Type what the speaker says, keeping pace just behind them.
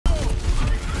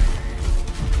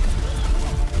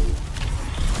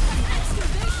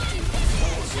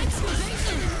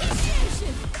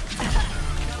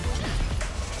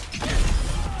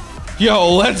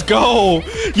Yo, let's go.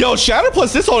 Yo, Shatter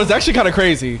plus this ult is actually kind of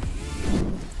crazy.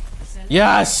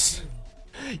 Yes.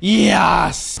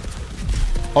 Yes.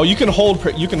 Oh, you can hold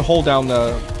down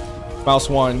the mouse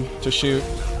 1 to shoot.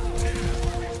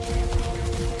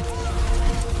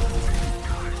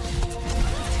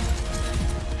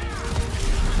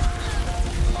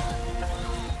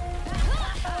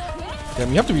 Damn,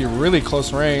 you have to be really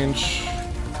close range.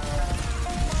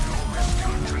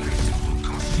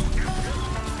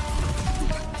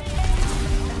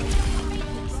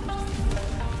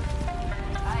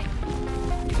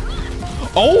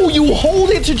 Oh, you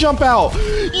hold it to jump out.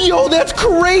 Yo, that's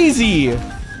crazy. I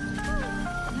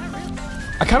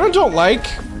kind of don't like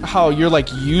how you're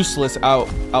like useless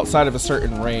outside of a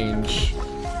certain range.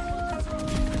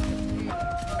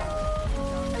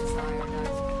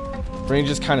 Range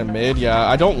is kind of mid. Yeah,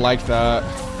 I don't like that.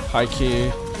 High key.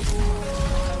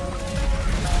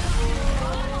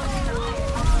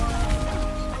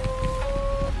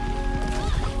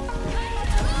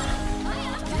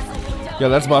 Yeah,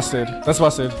 that's busted. That's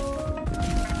busted.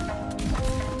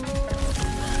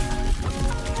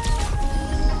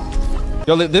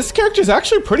 Yo, this character is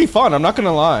actually pretty fun. I'm not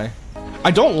gonna lie. I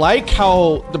don't like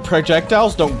how the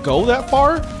projectiles don't go that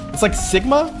far. It's like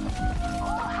Sigma.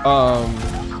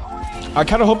 I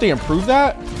kind of hope they improve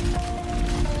that.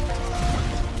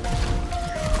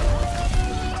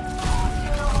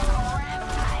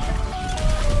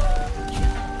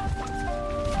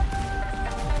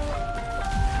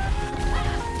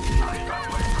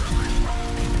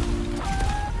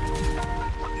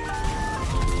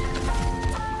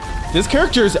 This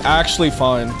character is actually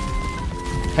fun.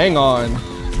 Hang on.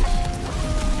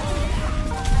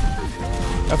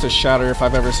 That's a shatter if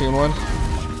I've ever seen one.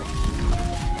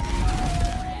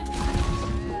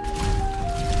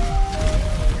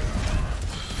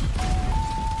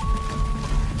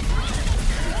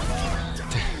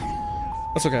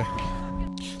 That's okay.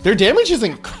 Their damage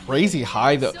isn't crazy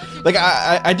high though. Like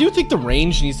I do think the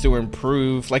range needs to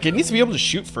improve. Like it needs to be able to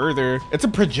shoot further. It's a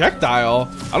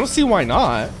projectile. I don't see why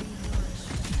not.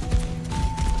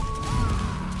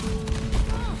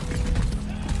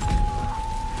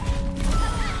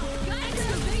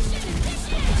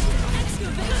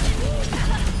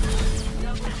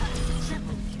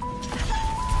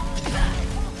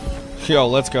 Yo,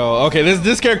 let's go. Okay,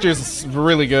 this character is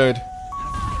really good.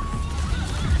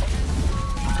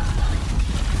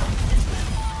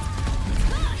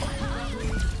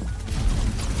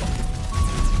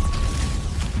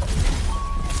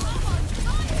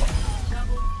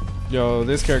 Yo,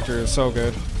 this character is so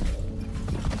good.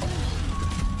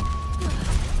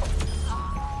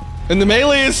 And the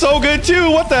melee is so good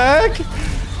too. What the heck?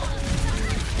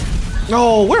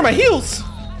 No, where are my heals?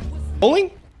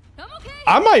 Bowling?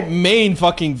 I might main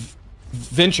fucking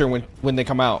venture when they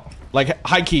come out. Like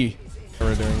high key.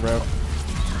 What we're doing, bro.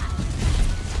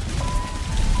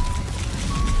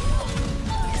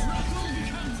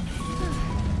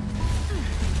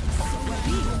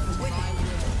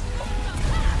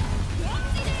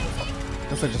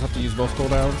 Guess I just have to use both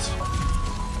cooldowns.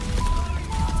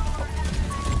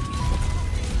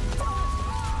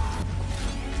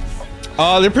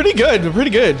 They're pretty good. They're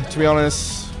pretty good, to be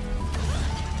honest.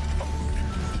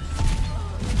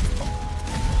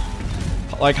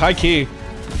 Like high key.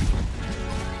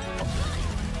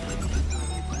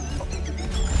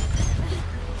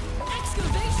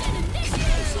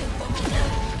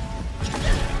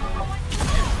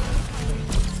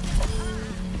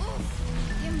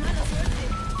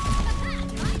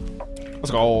 Let's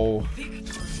go.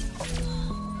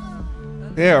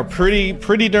 Yeah,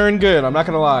 pretty darn good. I'm not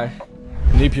gonna lie.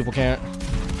 New people can't.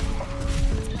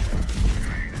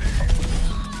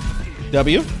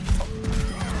 W.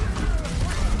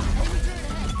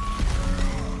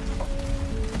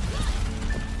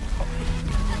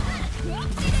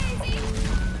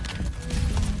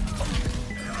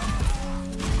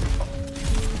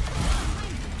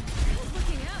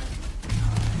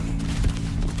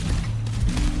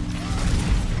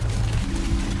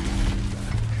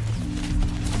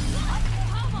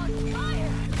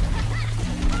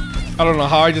 I don't know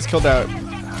how I just killed that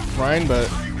Ryan, but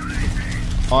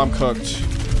oh, I'm cooked.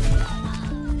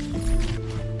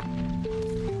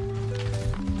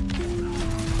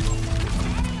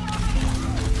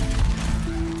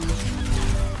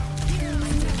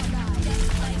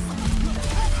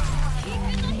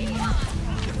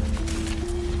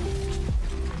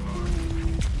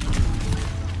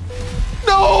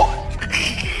 No!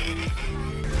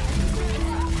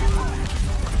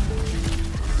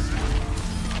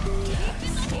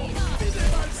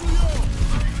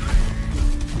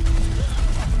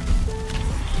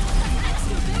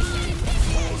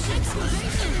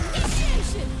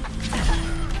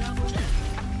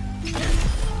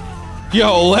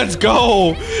 Yo, let's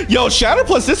go. Yo, Shatter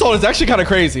plus this ult is actually kind of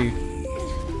crazy.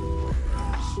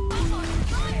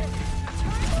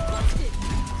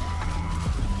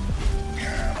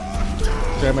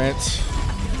 Damn it.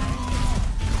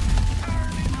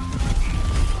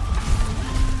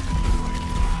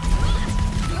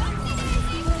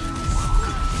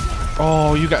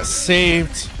 Oh, you got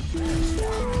saved.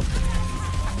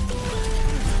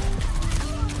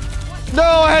 No,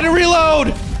 I had to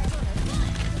reload.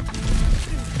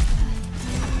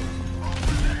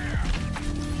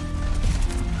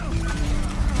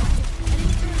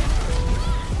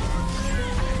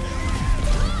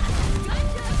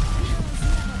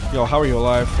 Yo, how are you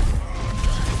alive?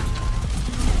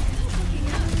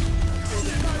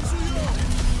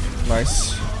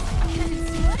 Nice.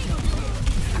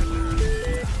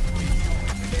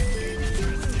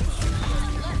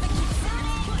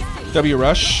 W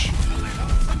rush.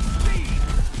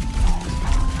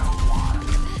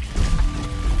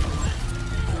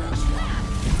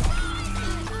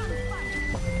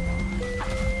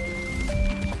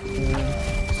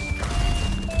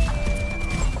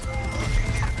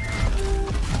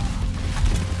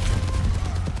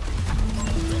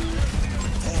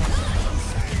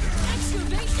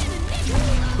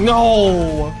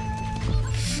 No.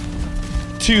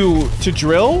 To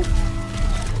drill?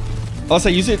 Unless I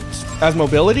use it as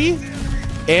mobility,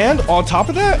 and on top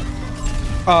of that,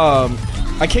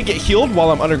 I can't get healed while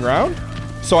I'm underground,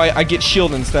 so I get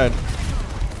shield instead,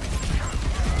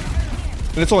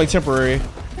 and it's only temporary.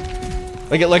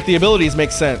 Like the abilities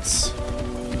make sense.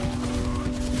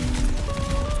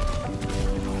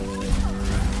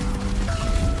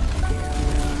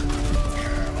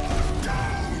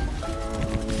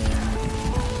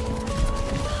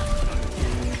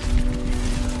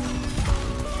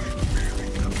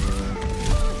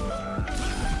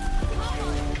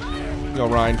 Yo,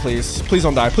 Ryan, please. Please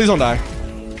don't die. Please don't die.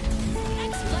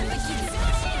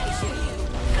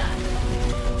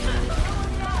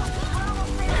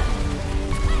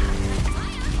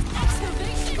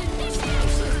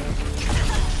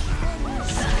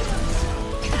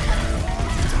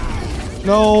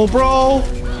 No, bro.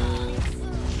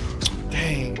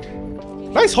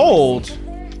 Dang. Nice hold.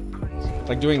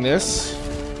 Like doing this.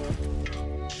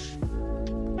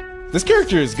 This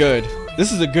character is good.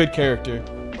 This is a good character.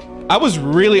 I was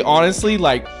really honestly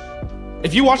like,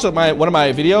 if you watched one of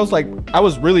my videos, like I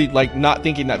was really like not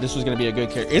thinking that this was gonna be a good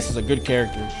character. This is a good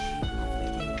character.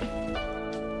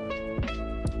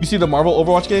 You see the Marvel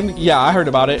Overwatch game? Yeah, I heard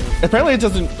about it. Apparently it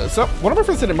doesn't. One of my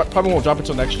friends said it probably won't drop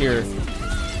until next year.